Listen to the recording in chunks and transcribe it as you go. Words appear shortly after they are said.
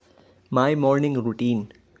My Morning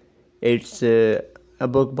Routine. It's a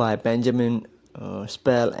book by Benjamin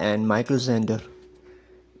Spell and Michael Zander.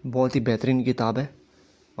 बहुत ही बेहतरीन किताब है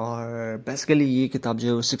और बेसिकली ये किताब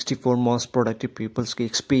जो है 64 मोस्ट प्रोडक्टिव पीपल्स के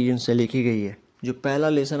एक्सपीरियंस से लिखी गई है। जो पहला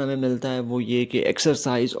लेसन हमें मिलता है वो ये कि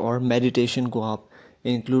एक्सरसाइज और मेडिटेशन को आप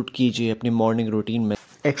इंक्लूड कीजिए अपनी मॉर्निंग रूटीन में।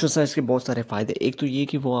 एक्सरसाइज के बहुत सारे फ़ायदे, एक तो ये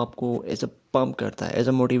कि वो आपको एज अ पम्प करता है, एज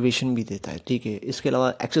अ मोटिवेशन भी देता है, ठीक है। इसके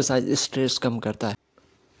अलावा एक्सरसाइज स्ट्रेस कम करता है।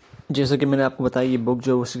 जैसा कि मैंने आपको बताया, ये बुक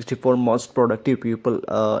जो 64 most productive people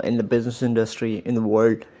in the business industry in the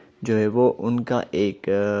world जो है वो उनका एक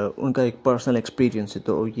पर्सनल एक्सपीरियंस है।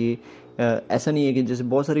 तो ये ऐसा नहीं है कि जैसे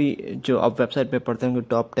बहुत सारी जो आप वेबसाइट पे पढ़ते होंगे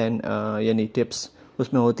टॉप 10 यानी टिप्स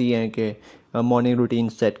उसमें होती हैं कि मॉर्निंग रूटीन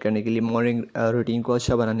सेट करने के लिए, मॉर्निंग रूटीन को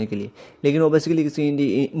अच्छा बनाने के लिए, लेकिन वो बेसिकली किसी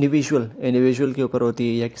इंडिविजुअल के ऊपर होती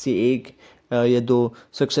है या किसी एक या दो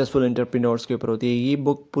सक्सेसफुल एंटरप्रेन्योर्स के ऊपर होती है। ये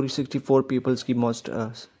बुक पूरी 64 पीपल्स की मोस्ट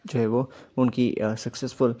जो है वो उनकी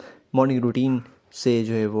सक्सेसफुल मॉर्निंग रूटीन से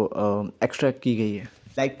जो है वो एक्सट्रैक्ट की गई है।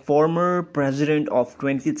 Like former president of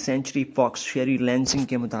 20th century Fox Sherry Lansing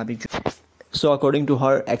के मुताबिक so according to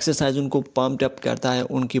her exercise उनको पम्प्ड अप करता है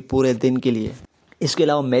उनके पूरे दिन के लिए। इसके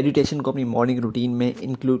अलावा मेडिटेशन को अपनी मॉर्निंग रूटीन में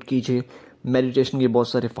इंक्लूड कीजिए। मेडिटेशन के बहुत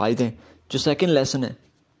सारे फ़ायदे हैं। जो सेकंड लेसन है,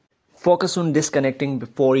 focus on disconnecting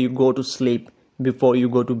before you go to sleep, before you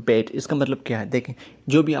go to bed. इसका मतलब क्या है? देखें,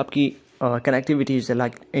 जो भी आपकी कनेक्टिविटीज़ है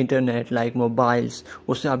लाइक इंटरनेट, लाइक मोबाइल्स,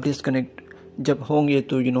 उससे आप डिसकनेक्ट जब होंगे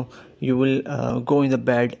तो you will go in the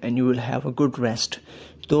bed and you will have a good rest.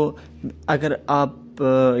 तो अगर आप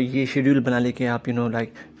ये शेड्यूल बना ले कि आप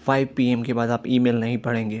लाइक 5 PM के बाद आप ईमेल नहीं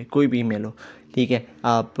पढ़ेंगे, कोई भी ईमेल हो, ठीक है।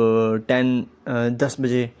 आप 10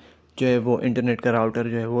 बजे जो है वो इंटरनेट का राउटर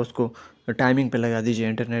जो है वो उसको टाइमिंग पे लगा दीजिए।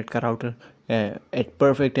 इंटरनेट का राउटर एट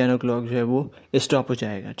परफेक्ट 10 o'clock जो है वो स्टॉप हो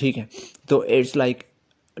जाएगा, ठीक है। तो इट्स लाइक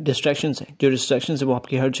डिस्ट्रैक्शंस है, जो डिस्ट्रैक्शंस है वो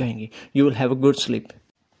आपकी हट जाएंगी, you will have a good sleep.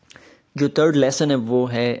 जो थर्ड लेसन है वो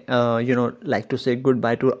है लाइक टू से good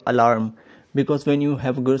by two alarm, because when you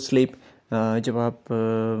have good sleep, जब आप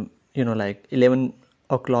लाइक 11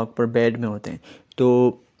 o'clock पर बेड में होते हैं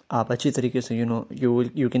तो आप अच्छी तरीके से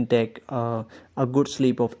you can take a good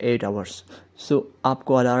sleep of 8 hours। सो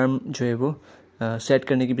आपको अलार्म जो है वो सेट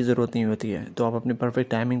करने की भी ज़रूरत नहीं होती है, तो आप अपने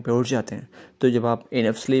परफेक्ट टाइमिंग पे उठ जाते हैं। तो जब आप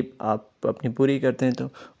इनफ स्लीप आप अपनी पूरी करते हैं तो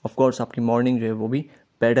ऑफ कोर्स आपकी मॉर्निंग जो है वो भी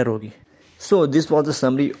बेटर होगी। So this was the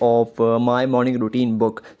summary of my morning routine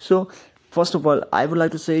book. So first of all, I would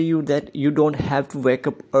like to say you that you don't have to wake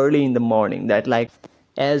up early in the morning. That like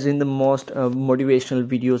as in the most motivational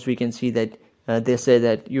videos we can see that they say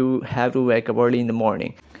that you have to wake up early in the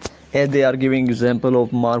morning. Here they are giving example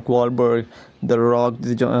of Mark Wahlberg, The Rock,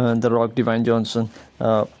 Dwayne Johnson.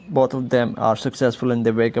 Both of them are successful and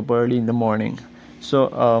they wake up early in the morning. So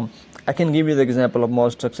I can give you the example of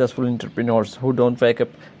most successful entrepreneurs who don't wake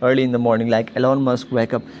up early in the morning, like Elon Musk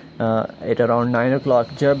wake up at around 9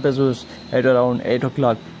 o'clock, Jeff Bezos at around 8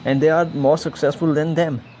 o'clock, and they are more successful than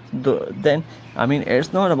them. Then I mean,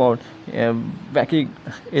 it's not about waking.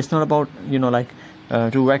 It's not about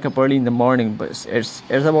to wake up early in the morning, but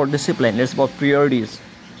it's about discipline. It's about priorities.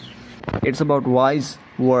 It's about wise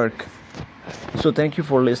work. So thank you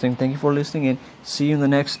for listening. Thank you for listening, and see you in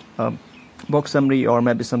the next book summary or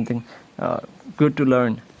maybe something good to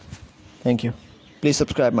learn. Thank you. Please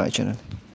subscribe my channel.